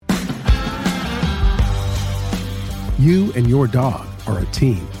You and your dog are a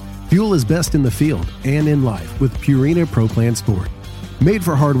team. Fuel is best in the field and in life with Purina Pro Plan Sport. Made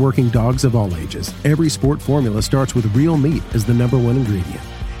for hardworking dogs of all ages, every sport formula starts with real meat as the number one ingredient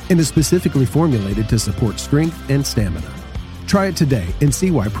and is specifically formulated to support strength and stamina. Try it today and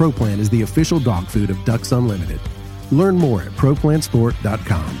see why Pro Plan is the official dog food of Ducks Unlimited. Learn more at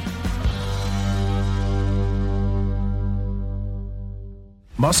ProPlansport.com.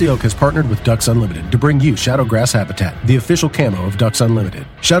 Mossy Oak has partnered with Ducks Unlimited to bring you Shadowgrass Habitat, the official camo of Ducks Unlimited.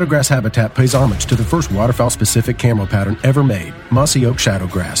 Shadowgrass Habitat pays homage to the first waterfowl-specific camo pattern ever made, Mossy Oak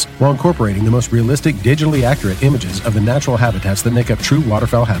Shadowgrass, while incorporating the most realistic, digitally accurate images of the natural habitats that make up true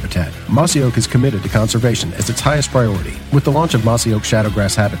waterfowl habitat. Mossy Oak is committed to conservation as its highest priority. With the launch of Mossy Oak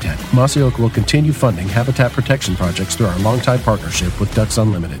Shadowgrass Habitat, Mossy Oak will continue funding habitat protection projects through our longtime partnership with Ducks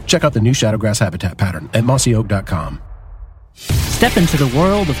Unlimited. Check out the new Shadowgrass Habitat pattern at mossyoak.com. Step into the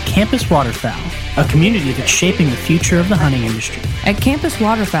world of Campus Waterfowl, a community that's shaping the future of the hunting industry. At Campus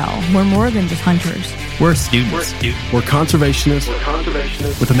Waterfowl, we're more than just hunters. We're students. We're conservationists.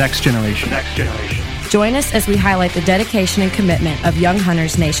 With the next generation. Join us as we highlight the dedication and commitment of young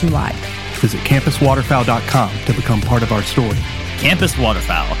hunters nationwide. Visit campuswaterfowl.com to become part of our story. Campus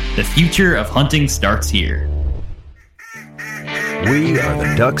Waterfowl, the future of hunting starts here. We are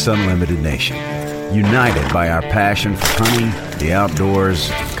the Ducks Unlimited Nation, united by our passion for hunting, the outdoors,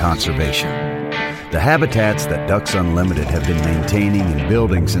 and conservation. The habitats that Ducks Unlimited have been maintaining and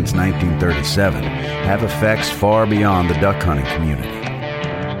building since 1937 have effects far beyond the duck hunting community.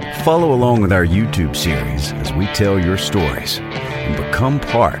 Follow along with our YouTube series as we tell your stories and become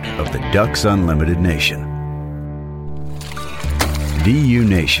part of the Ducks Unlimited Nation. DU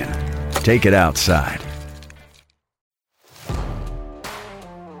Nation, take it outside.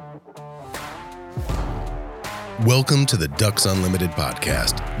 Welcome to the Ducks Unlimited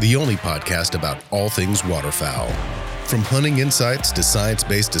podcast, the only podcast about all things waterfowl. From hunting insights to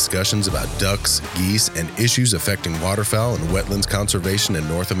science-based discussions about ducks, geese, and issues affecting waterfowl and wetlands conservation in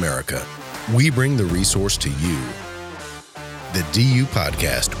North America, we bring the resource to you. The DU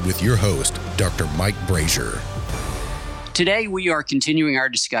Podcast with your host, Dr. Mike Brazier. Today, we are continuing our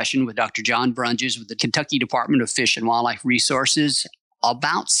discussion with Dr. John Brunges with the Kentucky Department of Fish and Wildlife Resources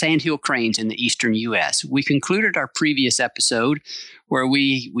about sandhill cranes in the eastern U.S. We concluded our previous episode where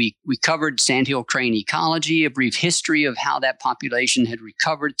we covered sandhill crane ecology, a brief history of how that population had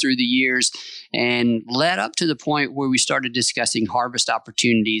recovered through the years, and led up to the point where we started discussing harvest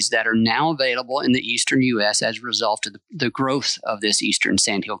opportunities that are now available in the eastern U.S. as a result of the growth of this eastern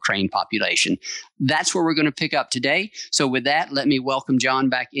sandhill crane population. That's where we're going to pick up today. So with that, let me welcome John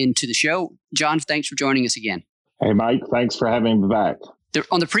back into the show. John, thanks for joining us again. Hey, Mike, thanks for having me back.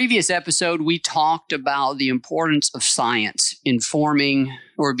 On the previous episode, we talked about the importance of science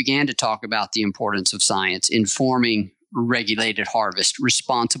began to talk about the importance of science informing regulated harvest,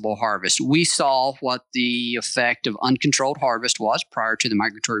 responsible harvest. We saw what the effect of uncontrolled harvest was prior to the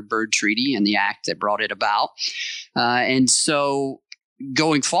Migratory Bird Treaty and the act that brought it about. And so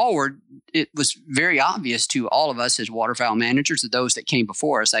going forward, it was very obvious to all of us as waterfowl managers, those that came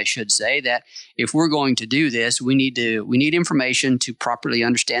before us, I should say, that if we're going to do this, we need information to properly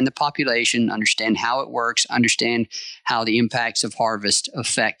understand the population, understand how it works, understand how the impacts of harvest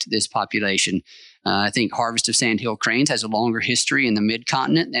affect this population. I think harvest of sandhill cranes has a longer history in the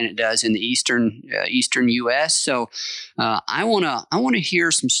mid-continent than it does in the eastern U.S. So I want to hear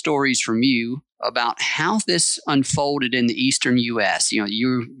some stories from you about how this unfolded in the eastern U.S. You know,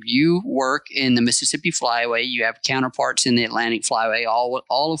 you work in the Mississippi Flyway. You have counterparts in the Atlantic Flyway,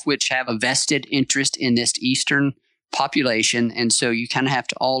 all of which have a vested interest in this eastern population. And so you kind of have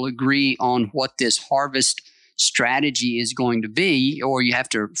to all agree on what this harvest strategy is going to be, or you have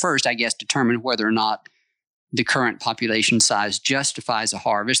to first, I guess, determine whether or not the current population size justifies a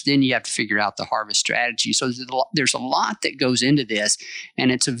harvest. Then you have to figure out the harvest strategy. So there's a lot that goes into this, and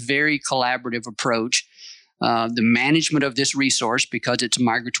it's a very collaborative approach. The management of this resource, because it's a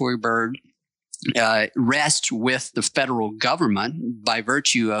migratory bird, rests with the federal government by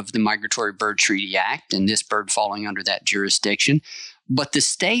virtue of the Migratory Bird Treaty Act and this bird falling under that jurisdiction. But the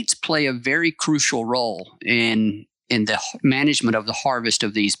states play a very crucial role in the management of the harvest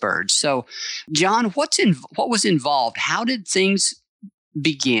of these birds. So, John, what was involved? How did things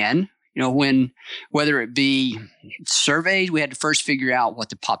begin? You know, whether it be surveys, we had to first figure out what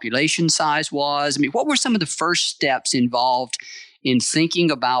the population size was. I mean, what were some of the first steps involved in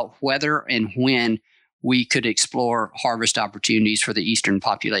thinking about whether and when we could explore harvest opportunities for the eastern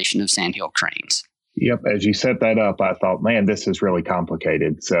population of sandhill cranes? Yep. As you set that up, I thought, man, this is really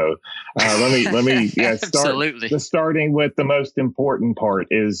complicated. So let me start. Absolutely. Starting with the most important part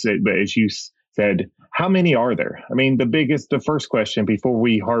is, as you said, how many are there? I mean, the first question before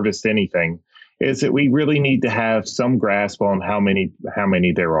we harvest anything is that we really need to have some grasp on how many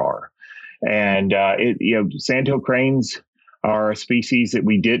there are. And sandhill cranes are a species that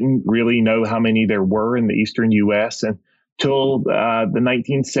we didn't really know how many there were in the eastern U.S. until the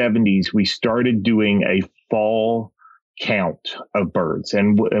 1970s. We started doing a fall count of birds.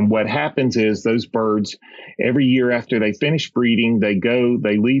 And what happens is those birds, every year after they finish breeding, they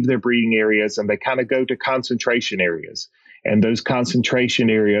leave their breeding areas and they kind of go to concentration areas. And those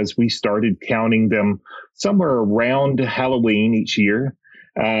concentration areas, we started counting them somewhere around Halloween each year.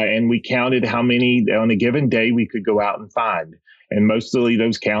 And we counted how many on a given day we could go out and find. And mostly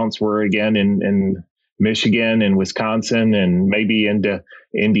those counts were, again, in Michigan and Wisconsin and maybe into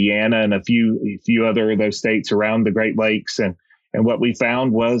Indiana and a few other of those states around the Great Lakes. And what we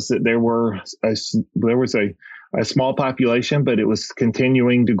found was that there was a small population, but it was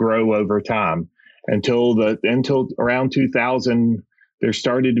continuing to grow over time until around 2000. There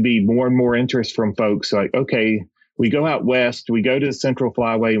started to be more and more interest from folks like, okay, we go out west, we go to the Central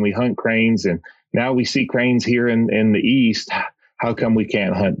Flyway and we hunt cranes, and now we see cranes here in the east. How come we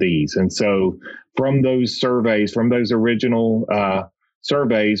can't hunt these? And so from those surveys, from those original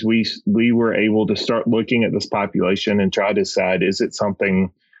surveys, we were able to start looking at this population and try to decide, is it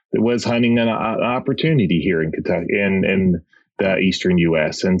something that was hunting an opportunity here in Kentucky, in the eastern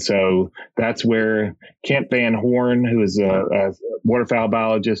U.S.? And so that's where Kent Van Horn, who is a waterfowl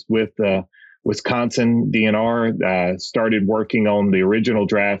biologist with Wisconsin DNR, started working on the original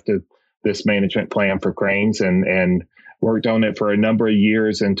draft of this management plan for cranes and worked on it for a number of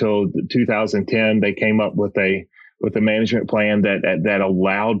years until 2010. They came up with a management plan that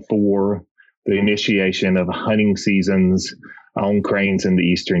allowed for the initiation of hunting seasons on cranes in the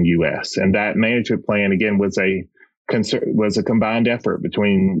eastern U.S. And that management plan, again, was a combined effort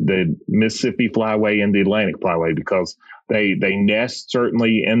between the Mississippi Flyway and the Atlantic Flyway, because they nest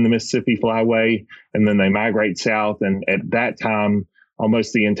certainly in the Mississippi Flyway and then they migrate south. And at that time,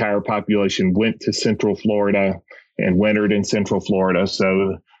 almost the entire population went to Central Florida and wintered in Central Florida.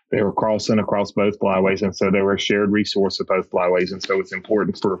 So they were crossing across both flyways. And so they were a shared resource of both flyways. And so it's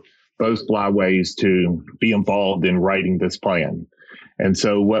important for both flyways to be involved in writing this plan. And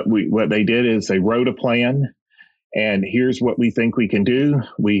so what they did is they wrote a plan, and here's what we think we can do.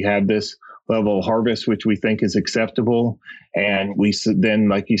 We have this level of harvest, which we think is acceptable. And we then,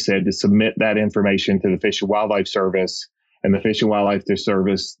 like you said, to submit that information to the Fish and Wildlife Service, and the Fish and Wildlife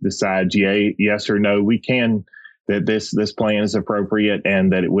Service decides yes or no, that this plan is appropriate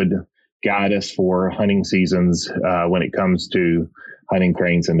and that it would guide us for hunting seasons when it comes to hunting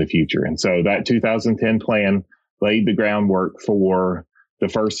cranes in the future. And so that 2010 plan laid the groundwork for the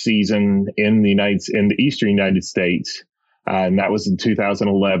first season in the eastern United States, and that was in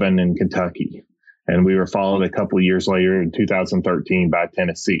 2011 in Kentucky. And we were followed a couple of years later in 2013 by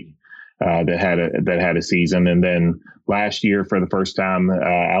Tennessee that had a season. And then last year, for the first time,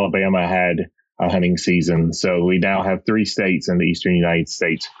 Alabama had a hunting season. So we now have 3 states in the eastern United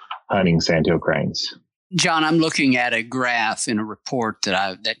States hunting sandhill cranes. John, I'm looking at a graph in a report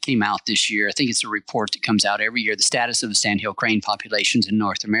that came out this year. I think it's a report that comes out every year, the status of the sandhill crane populations in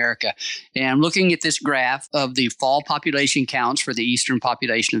North America. And I'm looking at this graph of the fall population counts for the eastern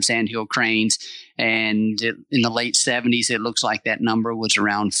population of sandhill cranes. And in the late 70s, it looks like that number was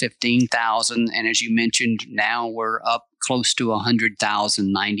around 15,000. And as you mentioned, now we're up close to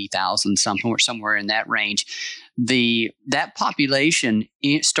 100,000, 90,000, somewhere in that range. That population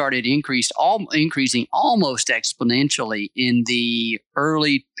started increasing almost exponentially in the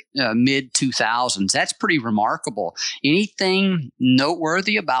early mid 2000s. That's pretty remarkable. Anything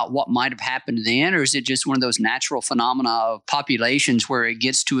noteworthy about what might have happened then, or is it just one of those natural phenomena of populations where it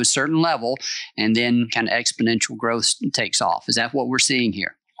gets to a certain level and then kind of exponential growth takes off? Is that what we're seeing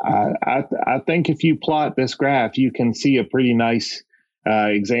here? I think if you plot this graph, you can see a pretty nice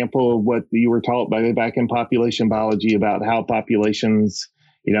example of what you were taught back in population biology about how populations,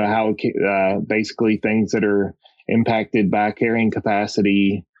 how basically things that are impacted by carrying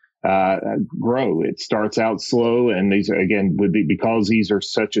capacity grow. It starts out slow, and these are, again, because these are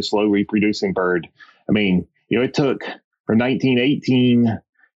such a slow reproducing bird. I mean, it took from 1918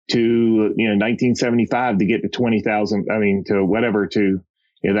 to 1975 to get to 20,000. I mean, to whatever, to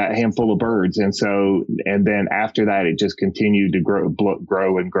that handful of birds. And then after that, it just continued to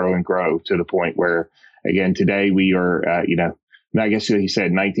grow and grow to the point where, again, today we are, I guess you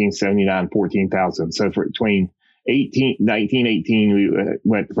said 1979, 14,000. So between 1918, we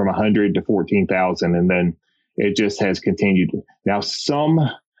went from 100 to 14,000, and then it just has continued. Now,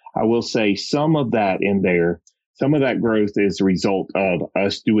 I will say some of that in there some of that growth is a result of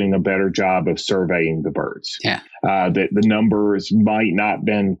us doing a better job of surveying the birds. Yeah. The numbers might not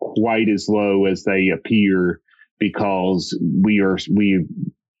been quite as low as they appear because we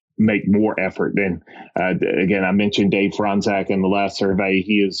make more effort than, again, I mentioned Dave Franzak in the last survey.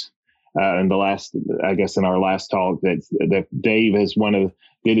 He is, in our last talk, that Dave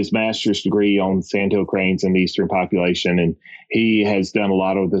did his master's degree on sandhill cranes in the eastern population. And he has done a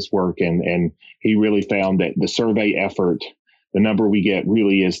lot of this work, and he really found that the survey effort, the number we get,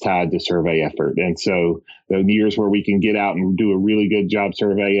 really is tied to survey effort. And so the years where we can get out and do a really good job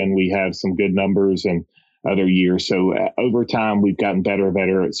surveying, we have some good numbers, and other years. So over time, we've gotten better and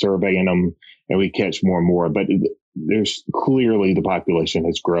better at surveying them, and we catch more and more. But there's clearly the population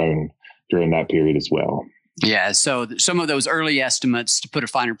has grown during that period as well. Yeah, so some of those early estimates, to put a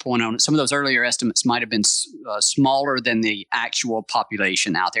finer point on it, some of those earlier estimates might have been smaller than the actual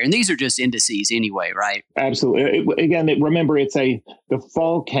population out there. And these are just indices anyway, right? Absolutely. Remember, the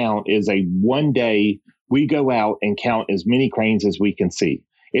fall count is a 1 day. We go out and count as many cranes as we can see.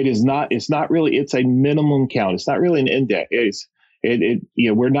 It's a minimum count. It's not really an index.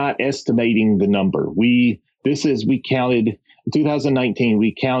 We're not estimating the number. We counted in 2019,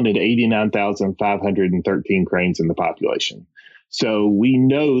 we counted 89,513 cranes in the population. So we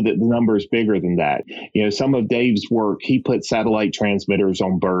know that the number is bigger than that. Some of Dave's work, he put satellite transmitters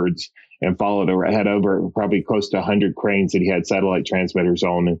on birds and had over probably close to 100 cranes that he had satellite transmitters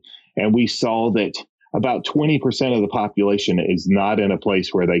on. And we saw that about 20% of the population is not in a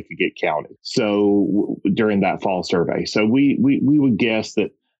place where they could get counted. So during that fall survey, so we would guess that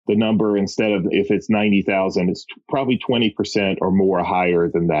the number, instead of, if it's 90,000, it's probably 20% or more higher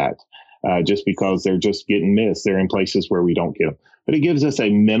than that, just because they're just getting missed. They're in places where we don't get them. But it gives us a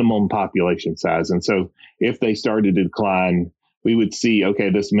minimum population size. And so if they started to decline, we would see,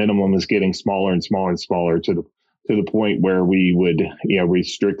 okay, this minimum is getting smaller and smaller and smaller to the point where we would,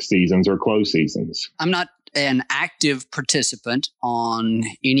 restrict seasons or close seasons. I'm not an active participant on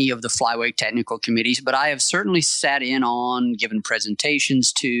any of the flyway technical committees, but I have certainly sat in on, given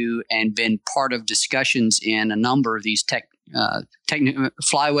presentations to, and been part of discussions in a number of these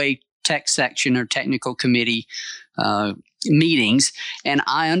flyway tech section or technical committee meetings. And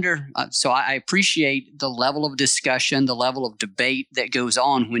so I appreciate the level of discussion, the level of debate that goes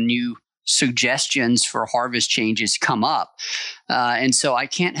on when new suggestions for harvest changes come up. And so I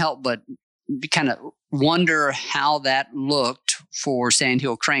can't help but kind of wonder how that looked for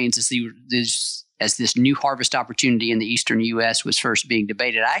Sandhill cranes as this new harvest opportunity in the eastern U.S. was first being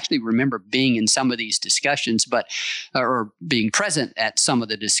debated. I actually remember being in some of these discussions, or being present at some of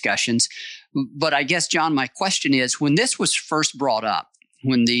the discussions. But I guess, John, my question is, when this was first brought up,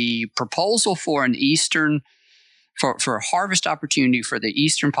 when the proposal for an for a harvest opportunity for the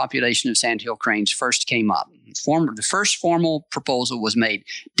eastern population of sandhill cranes first came up, the first formal proposal was made.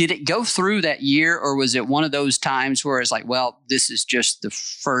 Did it go through that year, or was it one of those times where it's like, well, this is just the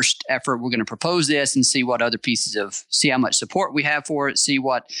first effort, we're going to propose this and see how much support we have for it, see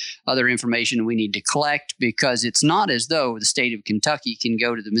what other information we need to collect? Because it's not as though the state of Kentucky can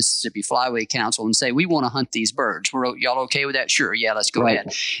go to the Mississippi Flyway Council and say, we want to hunt these birds. Y'all okay with that? Sure. Yeah, let's go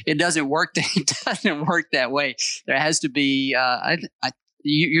ahead. It doesn't work. It doesn't work that way. There has to be,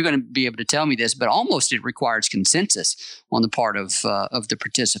 you're going to be able to tell me this, but almost it requires consensus on the part of the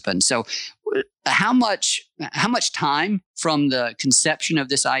participants. So how much time from the conception of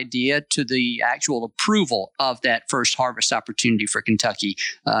this idea to the actual approval of that first harvest opportunity for Kentucky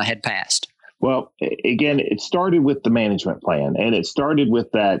had passed? Well, again, it started with the management plan, and it started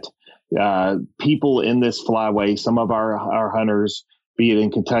with that people in this flyway, some of our hunters, be it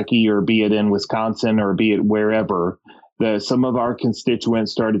in Kentucky or be it in Wisconsin or be it wherever, some of our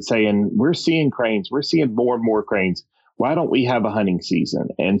constituents started saying, we're seeing cranes, we're seeing more and more cranes. Why don't we have a hunting season?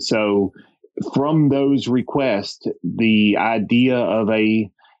 And so from those requests, the idea of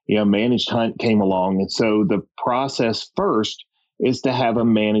a managed hunt came along. And so the process first is to have a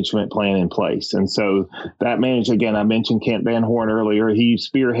management plan in place. And so that again, I mentioned Kent Van Horn earlier. He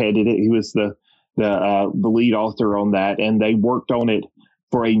spearheaded it. He was the lead author on that, and they worked on it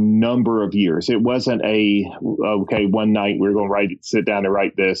for a number of years. It wasn't one night we're going to sit down and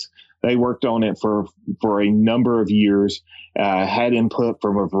write this. They worked on it for a number of years, had input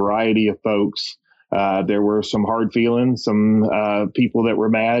from a variety of folks. There were some hard feelings, some people that were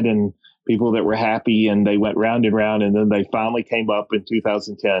mad and people that were happy, and they went round and round, and then they finally came up in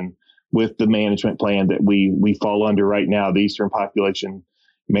 2010 with the management plan that we fall under right now, the Eastern Population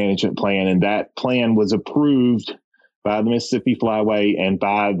Management Plan. And that plan was approved by the Mississippi Flyway and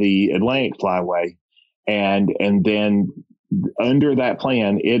by the Atlantic Flyway. And then under that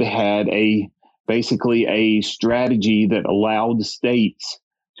plan, it had basically a strategy that allowed states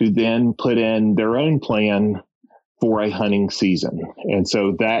to then put in their own plan for a hunting season. And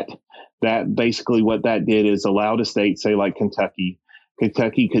so that basically what that did is allowed a state, say like Kentucky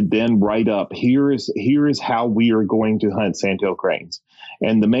could then write up, here is how we are going to hunt sandhill cranes.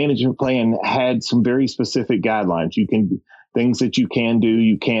 And the management plan had some very specific guidelines. Things that you can do,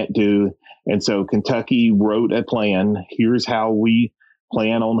 you can't do. And so Kentucky wrote a plan. Here's how we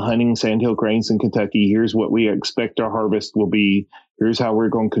plan on hunting sandhill cranes in Kentucky. Here's what we expect our harvest will be. Here's how we're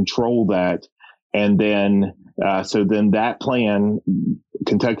going to control that. And then, so then that plan,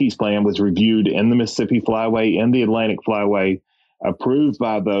 Kentucky's plan, was reviewed in the Mississippi Flyway and the Atlantic Flyway, approved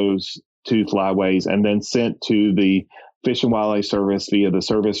by those two flyways, and then sent to the Fish and Wildlife Service via the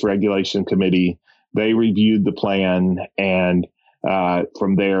Service Regulation Committee. They reviewed the plan, and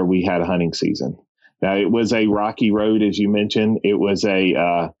from there we had a hunting season. Now, it was a rocky road, as you mentioned. It was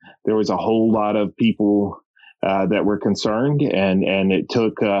there was a whole lot of people that were concerned, and it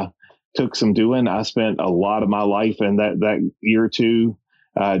took some doing. I spent a lot of my life in that year or two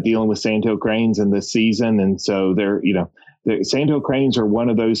dealing with sandhill cranes in this season, and so the sandhill cranes are one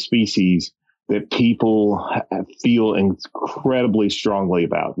of those species that people feel incredibly strongly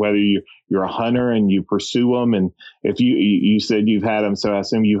about, whether you're a hunter and you pursue them. And if you said you've had them, so I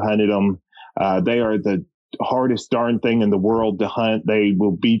assume you hunted them. They are the hardest darn thing in the world to hunt. They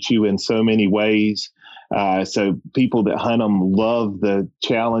will beat you in so many ways. So people that hunt them love the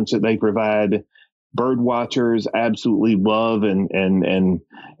challenge that they provide. Bird watchers absolutely love and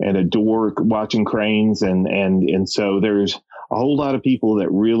adore watching cranes. And so there's a whole lot of people that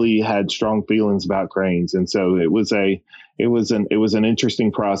really had strong feelings about cranes. And so it was an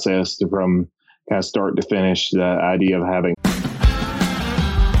interesting process from kind of start to finish, the idea of having.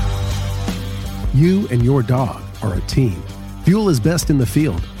 You and your dog are a team. Fuel is best in the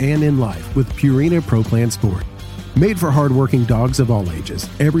field and in life with Purina Pro Plan Sport. Made for hardworking dogs of all ages,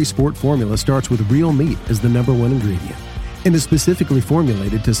 every Sport formula starts with real meat as the number one ingredient and is specifically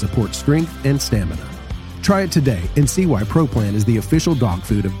formulated to support strength and stamina. Try it today and see why Pro Plan is the official dog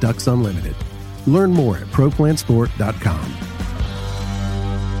food of Ducks Unlimited. Learn more at ProPlansport.com.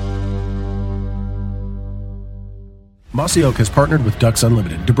 Mossy Oak has partnered with Ducks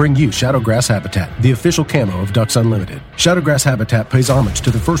Unlimited to bring you Shadowgrass Habitat, the official camo of Ducks Unlimited. Shadowgrass Habitat pays homage to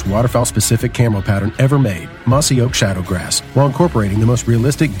the first waterfowl-specific camo pattern ever made, Mossy Oak Shadowgrass, while incorporating the most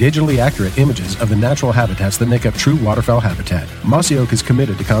realistic, digitally accurate images of the natural habitats that make up true waterfowl habitat. Mossy Oak is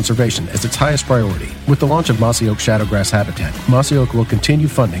committed to conservation as its highest priority. With the launch of Mossy Oak Shadowgrass Habitat, Mossy Oak will continue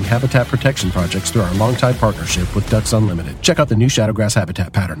funding habitat protection projects through our longtime partnership with Ducks Unlimited. Check out the new Shadowgrass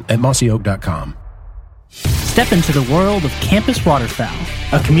Habitat pattern at mossyoak.com. Step into the world of Campus Waterfowl,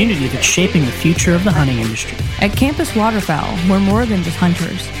 a community that's shaping the future of the hunting industry. At Campus Waterfowl, we're more than just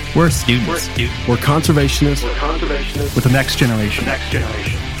hunters. We're students. We're conservationists with the next generation.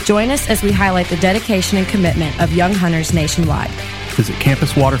 Join us as we highlight the dedication and commitment of young hunters nationwide. Visit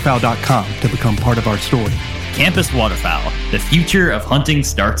campuswaterfowl.com to become part of our story. Campus Waterfowl, the future of hunting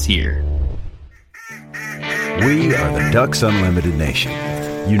starts here. We are the Ducks Unlimited Nation,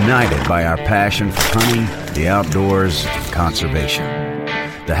 united by our passion for hunting, the outdoors, and conservation.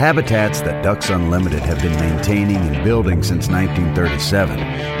 The habitats that Ducks Unlimited have been maintaining and building since 1937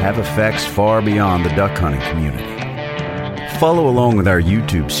 have effects far beyond the duck hunting community. Follow along with our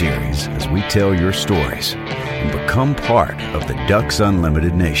YouTube series as we tell your stories and become part of the Ducks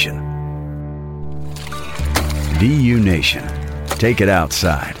Unlimited Nation. DU Nation, take it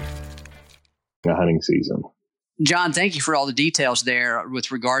outside. A hunting season. John, thank you for all the details there with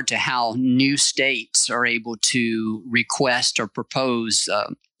regard to how new states are able to request or propose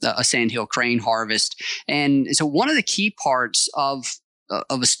a sandhill crane harvest. And so one of the key parts of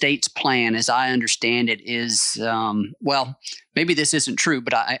a state's plan, as I understand it, is, well, maybe this isn't true,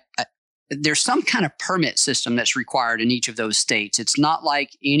 but there's some kind of permit system that's required in each of those states. It's not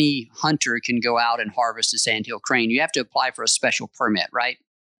like any hunter can go out and harvest a sandhill crane. You have to apply for a special permit, right?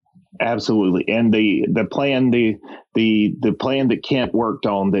 Absolutely. And the plan that Kent worked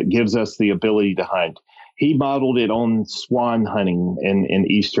on that gives us the ability to hunt, he modeled it on swan hunting in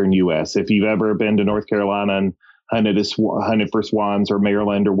eastern U.S. If you've ever been to North Carolina and hunted for swans, or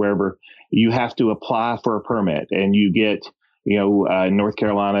Maryland or wherever, you have to apply for a permit, and you get, in North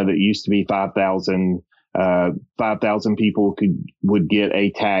Carolina, that used to be 5,000 people would get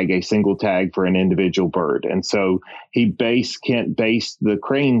a single tag for an individual bird. And so Kent based the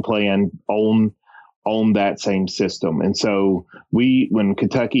crane plan on that same system. And so when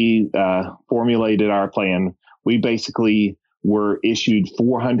Kentucky formulated our plan, we basically were issued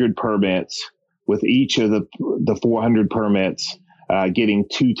 400 permits. With each of the 400 permits, getting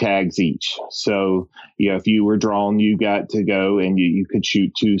 2 tags each. So, if you were drawn, you got to go and you could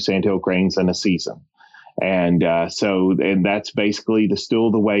shoot 2 sandhill cranes in a season. And and that's basically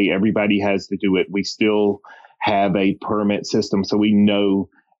still the way everybody has to do it. We still have a permit system, so we know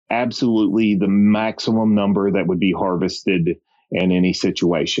absolutely the maximum number that would be harvested in any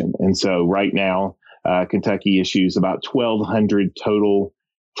situation. And so right now, Kentucky issues about 1,200 total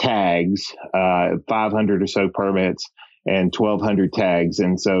tags, 500 or so permits, and 1,200 tags.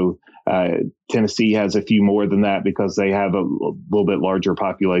 And so Tennessee has a few more than that because they have a little bit larger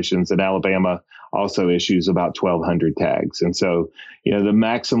populations, and Alabama also issues about 1,200 tags. And so, the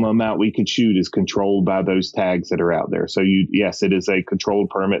maximum amount we could shoot is controlled by those tags that are out there. So yes, it is a controlled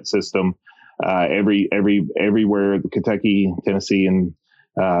permit system. Everywhere, Kentucky, Tennessee, and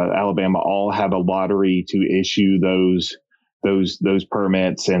Alabama all have a lottery to issue those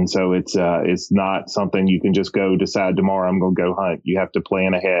permits. And so it's not something you can just go decide tomorrow I'm going to go hunt. You have to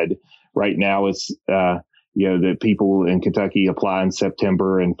plan ahead. Right now it's, that people in Kentucky apply in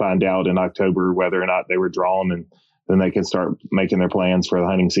September and find out in October whether or not they were drawn, and then they can start making their plans for the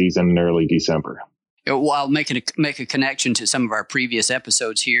hunting season in early December. While make a connection to some of our previous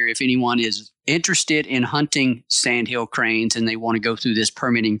episodes here, if anyone is interested in hunting sandhill cranes and they want to go through this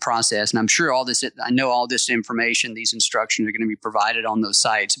permitting process, and I'm sure I know all this information, these instructions are going to be provided on those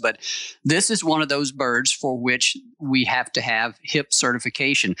sites, but this is one of those birds for which we have to have HIP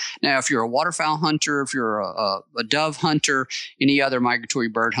certification. Now, if you're a waterfowl hunter, if you're a dove hunter, any other migratory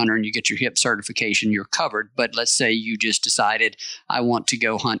bird hunter, and you get your HIP certification, you're covered. But let's say you just decided, I want to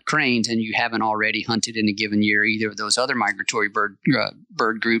go hunt cranes, and you haven't already hunted in a given year either of those other migratory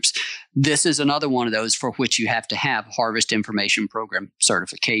bird groups. This is another one of those for which you have to have Harvest Information Program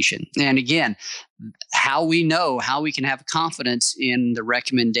certification. And again, how we can have confidence in the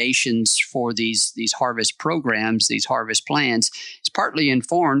recommendations for these harvest programs, these harvest plans, is partly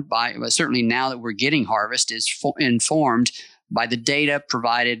informed by, certainly now that we're getting harvest, is informed by the data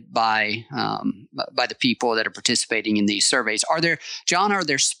provided by the people that are participating in these surveys. Are there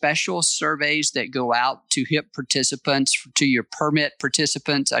special surveys that go out to HIP participants, to your permit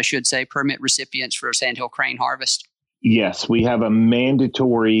participants, I should say, permit recipients for sandhill crane harvest? Yes, we have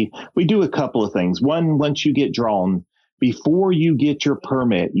we do a couple of things. One, once you get drawn, before you get your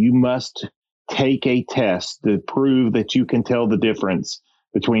permit, you must take a test to prove that you can tell the difference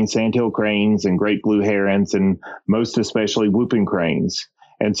between sandhill cranes and great blue herons, and most especially whooping cranes.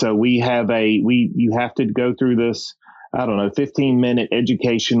 And so you have to go through this, 15-minute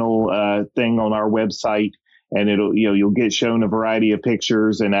educational thing on our website, and you'll get shown a variety of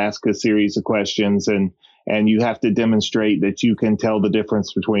pictures and ask a series of questions, and you have to demonstrate that you can tell the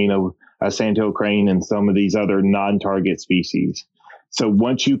difference between a sandhill crane and some of these other non-target species. So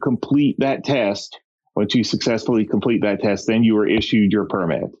once you successfully complete that test, then you are issued your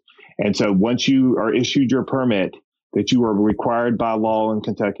permit. And so once you are issued your permit, that you are required by law in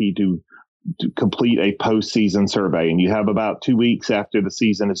Kentucky to complete a postseason survey. And you have about 2 weeks after the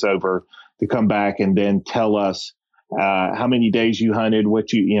season is over to come back and then tell us how many days you hunted,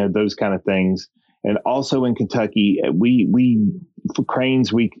 those kind of things. And also in Kentucky, for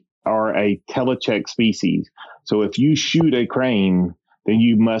cranes, we are a telecheck species. So if you shoot a crane, then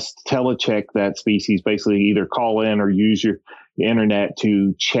you must telecheck that species, basically either call in or use your internet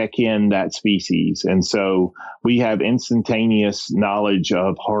to check in that species. And so we have instantaneous knowledge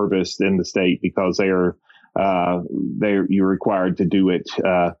of harvest in the state because you're required to do it.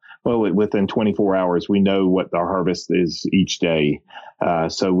 Within 24 hours, we know what our harvest is each day.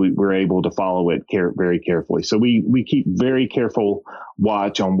 So we're able to follow it very carefully. So we keep very careful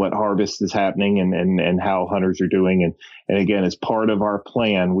watch on what harvest is happening and how hunters are doing. And again, as part of our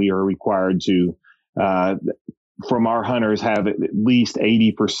plan, we are required to, from our hunters, have at least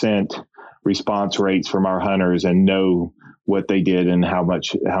 80% response rates from our hunters and know what they did and how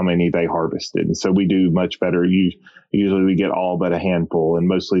many they harvested. And so we do much better. Usually we get all but a handful, and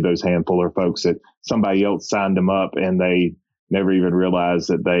mostly those handful are folks that somebody else signed them up and they never even realized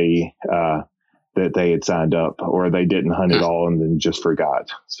that they had signed up, or they didn't hunt at all and then just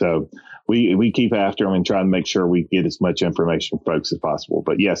forgot. So we keep after them and try to make sure we get as much information from folks as possible.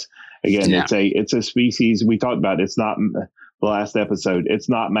 But yes, again, it's a species we talked about. It's not the last episode. It's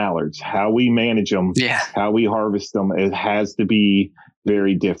not mallards. How we manage them, how we harvest them, it has to be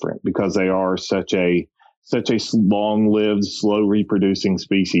very different because they are such a long-lived, slow reproducing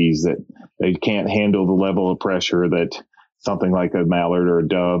species that they can't handle the level of pressure that something like a mallard or a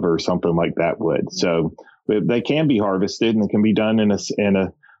dove or something like that would. So they can be harvested, and it can be done in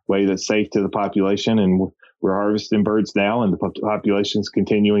a way that's safe to the population. And we're harvesting birds now, and the population is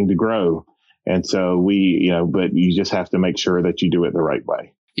continuing to grow. And so but you just have to make sure that you do it the right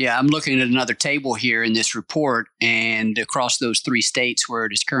way. Yeah, I'm looking at another table here in this report, and across those 3 states where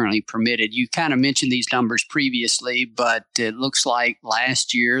it is currently permitted, you kind of mentioned these numbers previously, but it looks like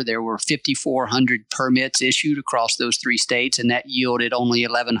last year there were 5,400 permits issued across those 3 states, and that yielded only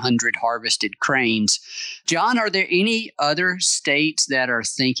 1,100 harvested cranes. John, are there any other states that are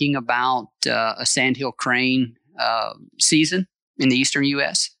thinking about a sandhill crane season in the eastern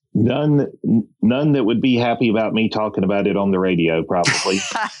U.S.? None that would be happy about me talking about it on the radio, probably.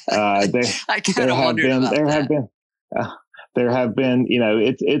 I kind of wondered about that. There have been,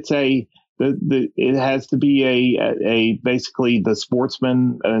 it has to be a basically the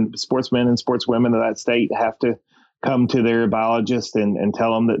sportsmen and sportswomen of that state have to come to their biologist and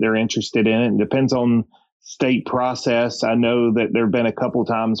tell them that they're interested in it. It depends on state process. I know that there have been a couple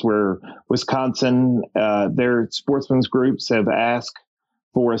times where Wisconsin, their sportsmen's groups have asked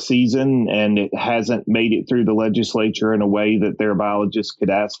for a season, and it hasn't made it through the legislature in a way that their biologists could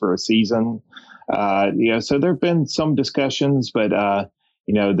ask for a season. So there have been some discussions, but I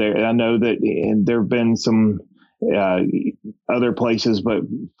know that there have been some other places, but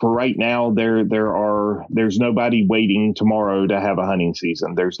for right now, there's nobody waiting tomorrow to have a hunting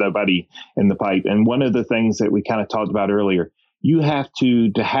season. There's nobody in the pipe. And one of the things that we kind of talked about earlier, you have to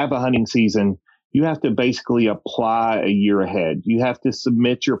have a hunting season. You have to basically apply a year ahead. You have to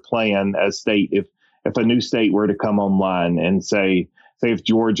submit your plan as state. If a new state were to come online and say if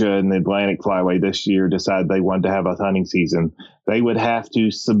Georgia and the Atlantic Flyway this year decide they wanted to have a hunting season, they would have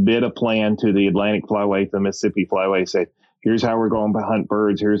to submit a plan to the Atlantic Flyway, the Mississippi Flyway, say, here's how we're going to hunt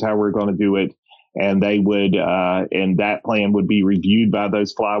birds. Here's how we're going to do it. And they would, and that plan would be reviewed by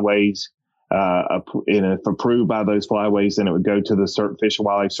those flyways. And if approved by those flyways, then it would go to the Fish and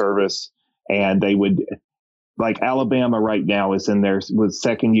Wildlife Service. And they would, like Alabama right now is in their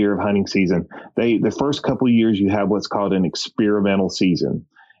second year of hunting season. The first couple of years you have what's called an experimental season.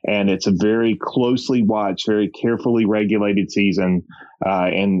 And it's a very closely watched, very carefully regulated season.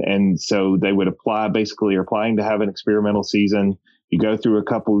 And so they would applying to have an experimental season. You go through a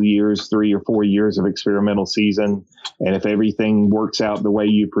couple of years, 3 or 4 years of experimental season. And if everything works out the way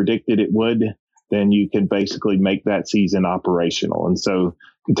you predicted it would, then you can basically make that season operational. And so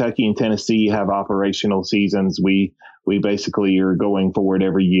Kentucky and Tennessee have operational seasons. We basically are going forward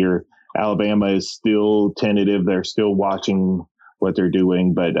every year. Alabama is still tentative. They're still watching what they're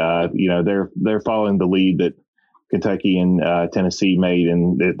doing, but they're following the lead that Kentucky and Tennessee made,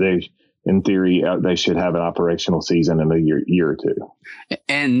 and they, in theory, they should have an operational season in a year or two.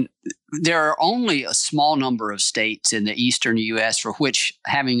 And there are only a small number of states in the eastern U.S. for which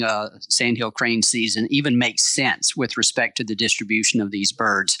having a sandhill crane season even makes sense with respect to the distribution of these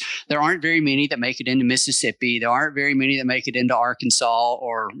birds. There aren't very many that make it into Mississippi. There aren't very many that make it into Arkansas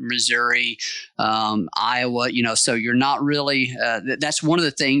or Missouri, Iowa. So you're not really. That's one of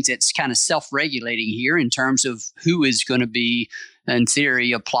the things that's kind of self-regulating here in terms of who is going to be, in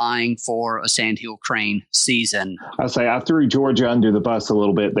theory, applying for a sandhill crane season. I'll say I threw Georgia under the bus a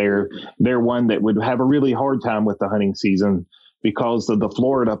little bit there. They're one that would have a really hard time with the hunting season because of the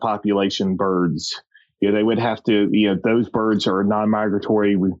Florida population birds. They would have to, those birds are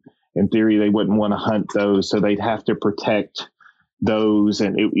non-migratory. In theory, they wouldn't want to hunt those, so they'd have to protect those,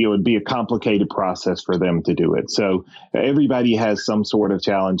 and it would be a complicated process for them to do it. So everybody has some sort of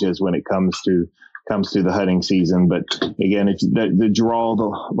challenges when it comes to the hunting season. But again, if the draw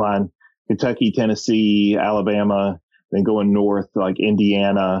the line, Kentucky, Tennessee, Alabama, then going north like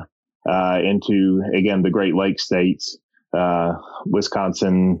Indiana, into, again, the Great Lakes states,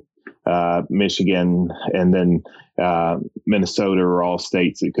 Wisconsin, Michigan, and then Minnesota are all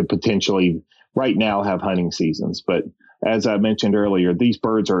states that could potentially right now have hunting seasons. But as I mentioned earlier, these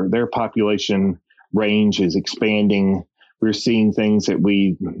birds their population range is expanding. We're seeing things that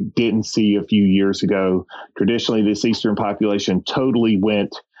we didn't see a few years ago. Traditionally, this eastern population totally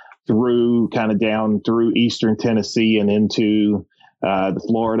went through kind of down through eastern Tennessee and into the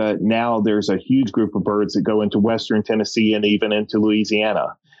Florida. Now there's a huge group of birds that go into western Tennessee and even into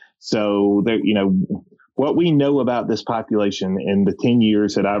Louisiana. So what we know about this population in the 10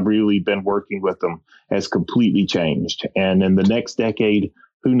 years that I've really been working with them has completely changed. And in the next decade,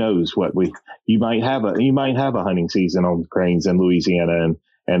 who knows what you might have a hunting season on cranes in Louisiana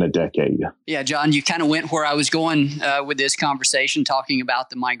and a decade. Yeah, John, you kind of went where I was going with this conversation, talking about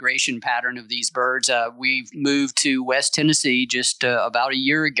the migration pattern of these birds. We've moved to West Tennessee just about a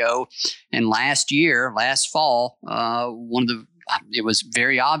year ago. And last fall, one of the it was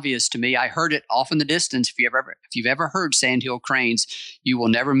very obvious to me. I heard it off in the distance. If you've ever heard sandhill cranes, you will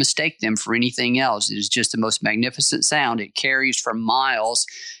never mistake them for anything else. It is just the most magnificent sound. It carries for miles.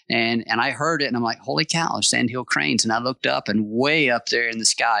 And I heard it, and I'm like, holy cow, sandhill cranes. And I looked up, and way up there in the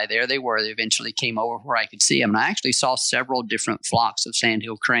sky, there they were. They eventually came over where I could see them. And I actually saw several different flocks of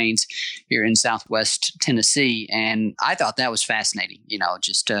sandhill cranes here in southwest Tennessee. And I thought that was fascinating,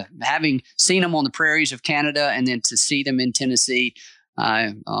 just having seen them on the prairies of Canada and then to see them in Tennessee.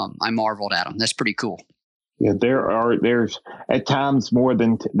 I marveled at them. That's pretty cool. Yeah, there's at times more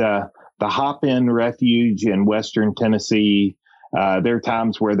than the hop-in refuge in western Tennessee. There are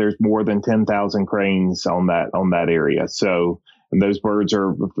times where there's more than 10,000 cranes on that area. So, and those birds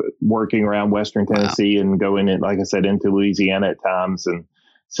are working around western Tennessee and going in, like I said, into Louisiana at times. And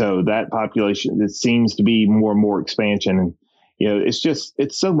so that population, it seems to be more and more expansion. And,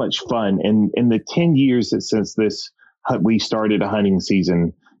 it's so much fun. And in the 10 years since we started a hunting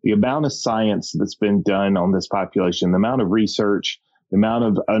season, the amount of science that's been done on this population, the amount of research, the amount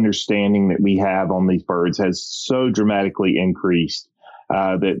of understanding that we have on these birds has so dramatically increased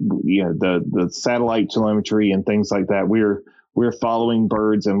that the satellite telemetry and things like that, we're following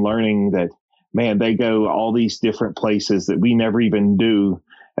birds and learning that, man, they go all these different places that we never even knew.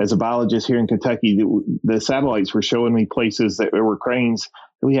 As a biologist here in Kentucky, the satellites were showing me places that there were cranes.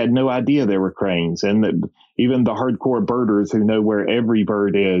 We had no idea there were cranes, and even the hardcore birders who know where every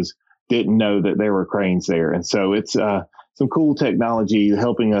bird is didn't know that there were cranes there. And so it's some cool technology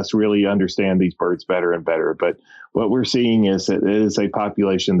helping us really understand these birds better and better. But what we're seeing is that it is a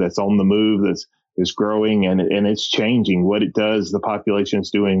population that's on the move, that's growing, and it's changing. What it does, the population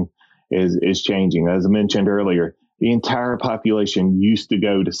is doing is changing. As I mentioned earlier, the entire population used to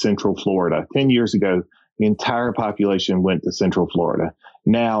go to Central Florida. 10 years ago, the entire population went to Central Florida.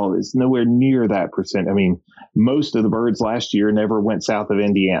 Now it's nowhere near that percent. I mean, most of the birds last year never went south of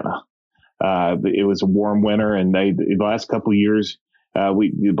Indiana. It was a warm winter, and the last couple of years,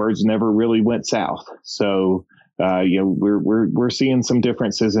 the birds never really went south. So, we're seeing some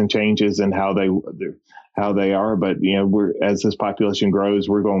differences and changes in how they are. But, as this population grows,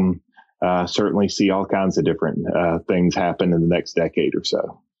 we're going to certainly see all kinds of different things happen in the next decade or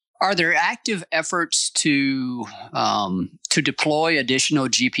so. Are there active efforts to deploy additional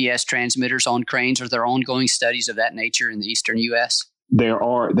GPS transmitters on cranes? Are there ongoing studies of that nature in the eastern U.S.?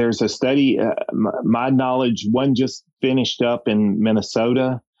 There's a study, my knowledge, one just finished up in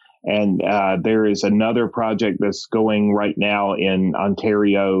Minnesota, and there is another project that's going right now in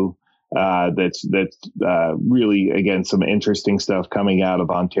Ontario. That's really, again, some interesting stuff coming out of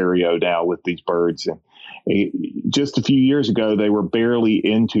Ontario now with these birds. And just a few years ago, they were barely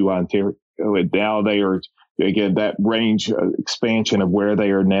into Ontario, and now they are. Again, that range expansion of where they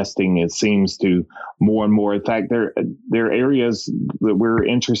are nesting, it seems to more and more. In fact, there are areas that we're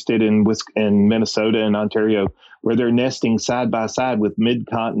interested in Minnesota and Ontario where they're nesting side by side with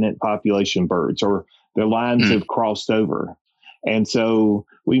mid-continent population birds, or their lines have crossed over. And so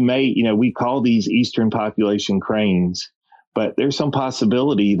we call these eastern population cranes, but there's some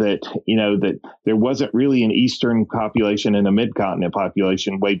possibility that there wasn't really an eastern population and a mid-continent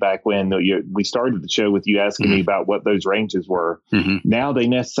population way back when. We started the show with you asking me about what those ranges were. Mm-hmm. Now they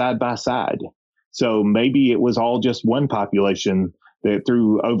nest side by side. So maybe it was all just one population that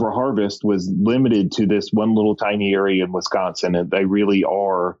through overharvest was limited to this one little tiny area in Wisconsin, and they really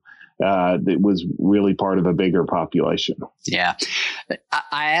are. That was really part of a bigger population. Yeah.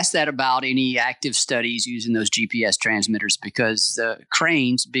 I asked that about any active studies using those GPS transmitters because the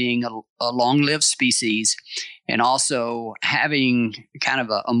cranes being a long-lived species and also having kind of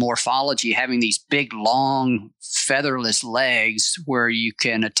a morphology, having these big, long, featherless legs where you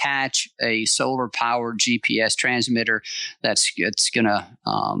can attach a solar-powered GPS transmitter that's going to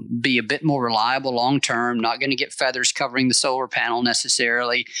be a bit more reliable long-term, not going to get feathers covering the solar panel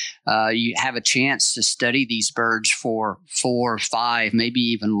necessarily. You have a chance to study these birds for 4 or 5, maybe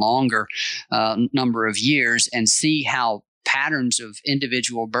even longer number of years and see how patterns of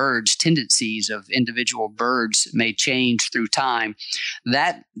individual birds, tendencies of individual birds may change through time.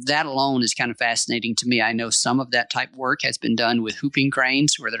 That alone is kind of fascinating to me. I know some of that type of work has been done with whooping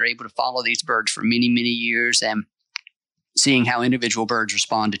cranes where they're able to follow these birds for many, many years and seeing how individual birds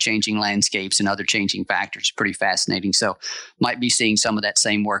respond to changing landscapes and other changing factors is pretty fascinating. So might be seeing some of that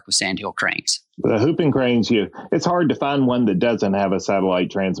same work with sandhill cranes. The whooping cranes, it's hard to find one that doesn't have a satellite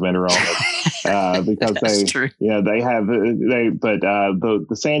transmitter on it because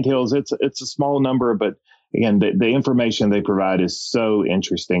the sandhills, it's a small number, but again, the information they provide is so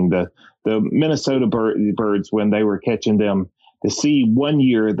interesting. The Minnesota birds, when they were catching them, to see one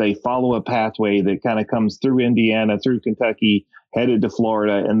year they follow a pathway that kind of comes through Indiana, through Kentucky, headed to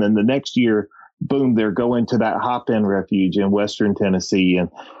Florida, and then the next year, boom, they're going to that hop-in refuge in Western Tennessee.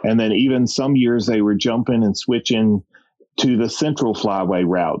 And then even some years they were jumping and switching to the central flyway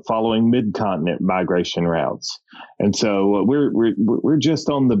route, following mid-continent migration routes. And so we're just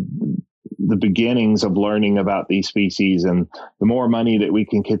on the beginnings of learning about these species, and the more money that we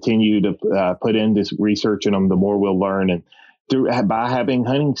can continue to put into researching them, the more we'll learn. And by having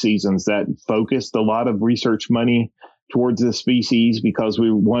hunting seasons that focused a lot of research money towards the species, because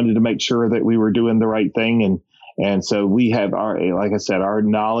we wanted to make sure that we were doing the right thing. And so we have like I said, our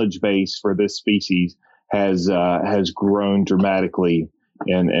knowledge base for this species has grown dramatically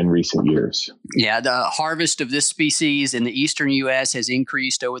in recent years. Yeah, the harvest of this species in the eastern U.S. has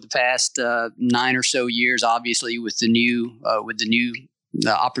increased over the past 9 or so years, obviously with the new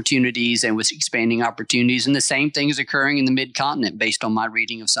opportunities and with expanding opportunities. And the same thing is occurring in the mid-continent based on my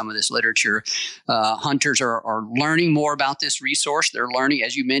reading of some of this literature. Hunters are learning more about this resource. They're learning,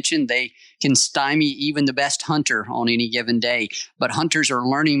 as you mentioned, they can stymie even the best hunter on any given day. But hunters are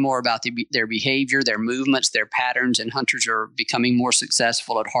learning more about their behavior, their movements, their patterns, and hunters are becoming more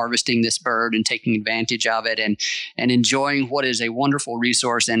successful at harvesting this bird and taking advantage of it and enjoying what is a wonderful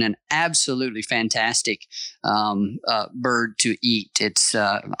resource and an absolutely fantastic bird to eat. It's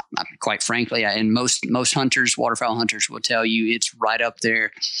quite frankly, and most hunters, waterfowl hunters, will tell you it's right up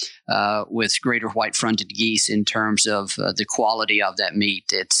there with greater white-fronted geese in terms of the quality of that meat.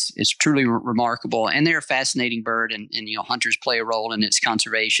 It's truly remarkable, and they're a fascinating bird, and hunters play a role in its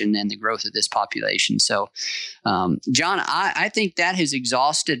conservation and the growth of this population. So, John, I think that has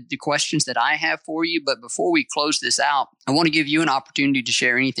exhausted the questions that I have for you. But before we close this out, I want to give you an opportunity to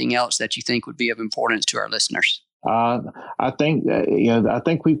share anything else that you think would be of importance to our listeners. I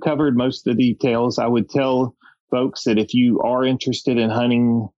think we've covered most of the details. I would tell folks that if you are interested in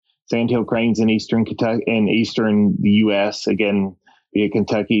hunting sandhill cranes in eastern Kentucky and eastern U.S., again, be it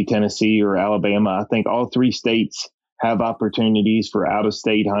Kentucky, Tennessee, or Alabama, I think all 3 states have opportunities for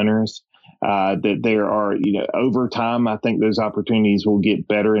out-of-state hunters. That there are, over time, I think those opportunities will get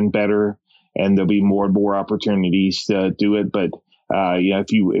better and better, and there'll be more and more opportunities to do it. But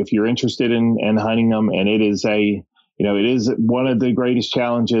if you're interested in hunting them, and it is one of the greatest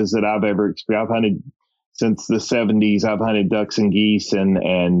challenges that I've ever experienced. I've hunted since the 70s. I've hunted ducks and geese, and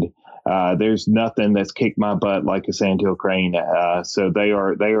there's nothing that's kicked my butt like a sandhill crane. So they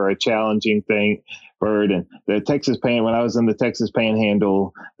are a challenging bird. And the Texas when I was in the Texas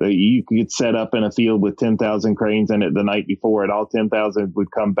Panhandle, you could set up in a field with 10,000 cranes in it the night before, and all 10,000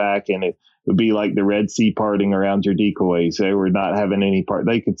 would come back, and it would be like the Red Sea parting around your decoys. They were not having any part.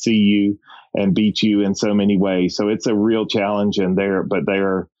 They could see you and beat you in so many ways. So it's a real challenge, and they're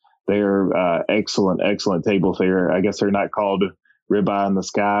excellent table fare. I guess they're not called ribeye in the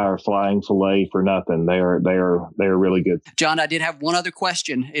sky or flying fillet for nothing. They are really good. John, I did have one other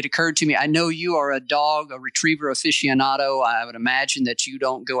question. It occurred to me. I know you are a retriever aficionado. I would imagine that you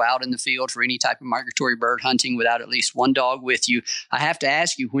don't go out in the field for any type of migratory bird hunting without at least one dog with you. I have to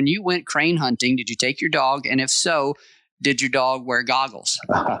ask you, when you went crane hunting, did you take your dog? And if so, did your dog wear goggles?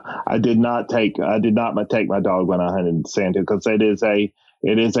 I did not take my dog when I hunted sandhill, because it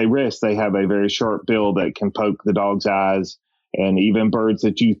is a risk. They have a very sharp bill that can poke the dog's eyes. And even birds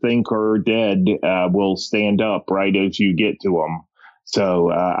that you think are dead will stand up right as you get to them.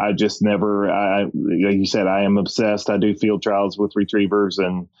 So I just never, like you said, I am obsessed. I do field trials with retrievers,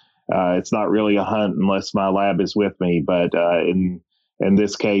 and it's not really a hunt unless my lab is with me. But in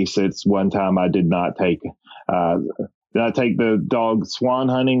this case, it's one time I did not take the dog swan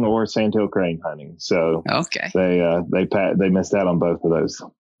hunting or sandhill crane hunting. So okay, they missed out on both of those.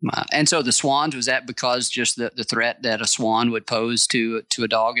 And so the swans, was that because just the threat that a swan would pose to a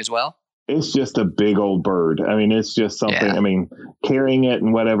dog as well? It's just a big old bird. I mean, it's just something, yeah. I mean, carrying it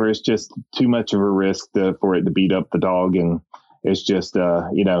and whatever, it's just too much of a risk for it to beat up the dog. And it's just,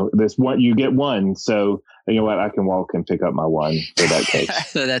 this one, you get one. So you know what? I can walk and pick up my one for that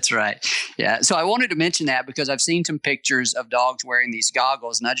case. That's right. Yeah. So I wanted to mention that because I've seen some pictures of dogs wearing these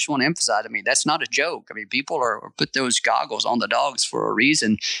goggles, and I just want to emphasize, I mean, that's not a joke. I mean, people are put those goggles on the dogs for a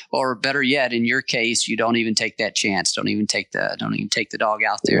reason, or better yet, in your case, you don't even take that chance. Don't even take the dog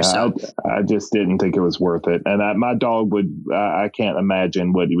out there. Yeah, so I just didn't think it was worth it. And my dog I can't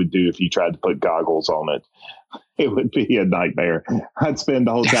imagine what he would do if you tried to put goggles on it. It would be a nightmare. I'd spend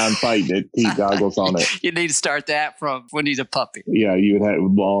the whole time fighting it, keep goggles on it. You need to start that from when he's a puppy. Yeah, you would have a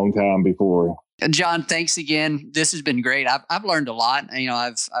long time before. John, thanks again. This has been great. I've learned a lot.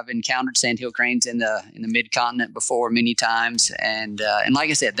 I've encountered sandhill cranes in the mid-continent before many times, and like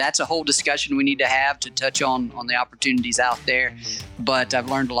I said, that's a whole discussion we need to have to touch on the opportunities out there. But I've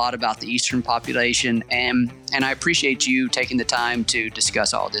learned a lot about the eastern population, and I appreciate you taking the time to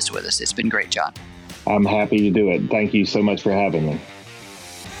discuss all this with us. It's been great, John. I'm happy to do it. Thank you so much for having me.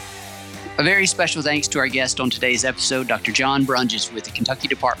 A very special thanks to our guest on today's episode, Dr. John Brunges with the Kentucky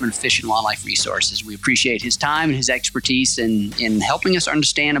Department of Fish and Wildlife Resources. We appreciate his time and his expertise in helping us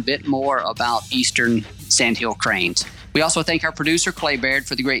understand a bit more about eastern sandhill cranes. We also thank our producer, Clay Baird,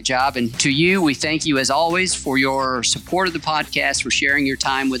 for the great job. And to you, we thank you, as always, for your support of the podcast, for sharing your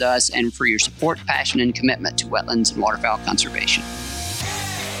time with us, and for your support, passion, and commitment to wetlands and waterfowl conservation.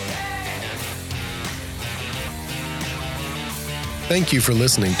 Thank you for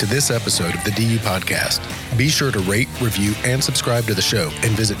listening to this episode of the DU Podcast. Be sure to rate, review, and subscribe to the show,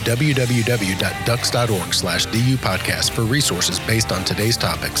 and visit www.ducks.org/DU Podcast for resources based on today's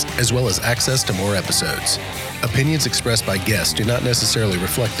topics, as well as access to more episodes. Opinions expressed by guests do not necessarily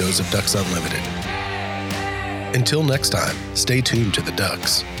reflect those of Ducks Unlimited. Until next time, stay tuned to the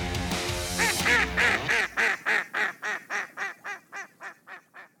Ducks.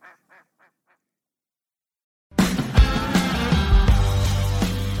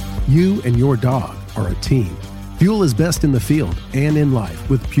 You and your dog are a team. Fuel is best in the field and in life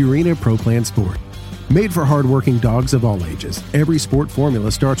with Purina Pro Plan Sport. Made for hardworking dogs of all ages, every sport formula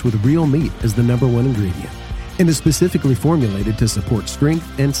starts with real meat as the #1 ingredient and is specifically formulated to support strength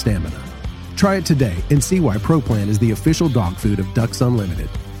and stamina. Try it today and see why Pro Plan is the official dog food of Ducks Unlimited.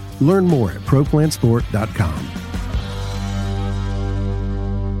 Learn more at ProPlansport.com.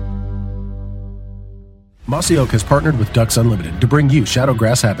 Mossy Oak has partnered with Ducks Unlimited to bring you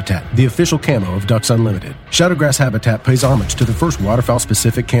Shadowgrass Habitat, the official camo of Ducks Unlimited. Shadowgrass Habitat pays homage to the first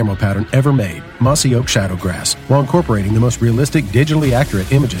waterfowl-specific camo pattern ever made, Mossy Oak Shadowgrass, while incorporating the most realistic, digitally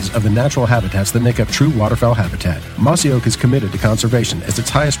accurate images of the natural habitats that make up true waterfowl habitat. Mossy Oak is committed to conservation as its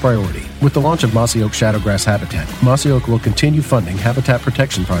highest priority. With the launch of Mossy Oak Shadowgrass Habitat, Mossy Oak will continue funding habitat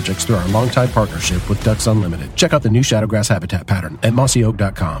protection projects through our longtime partnership with Ducks Unlimited. Check out the new Shadowgrass Habitat pattern at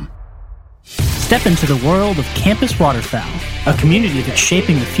mossyoak.com. Step into the world of Campus Waterfowl, a community that's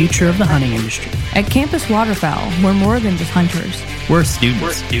shaping the future of the hunting industry. At Campus Waterfowl, we're more than just hunters. We're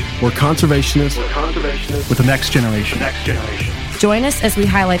students. We're conservationists with the next generation. Join us as we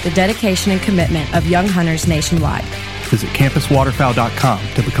highlight the dedication and commitment of young hunters nationwide. Visit campuswaterfowl.com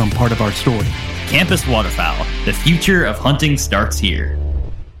to become part of our story. Campus Waterfowl, the future of hunting starts here.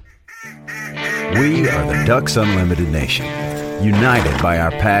 We are the Ducks Unlimited Nation, united by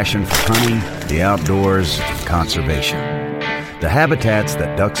our passion for hunting, the outdoors, and conservation. The habitats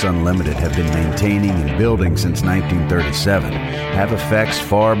that Ducks Unlimited have been maintaining and building since 1937 have effects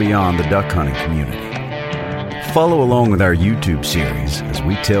far beyond the duck hunting community. Follow along with our YouTube series as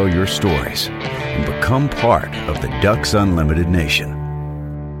we tell your stories and become part of the Ducks Unlimited Nation.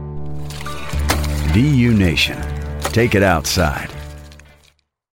 DU Nation, take it outside.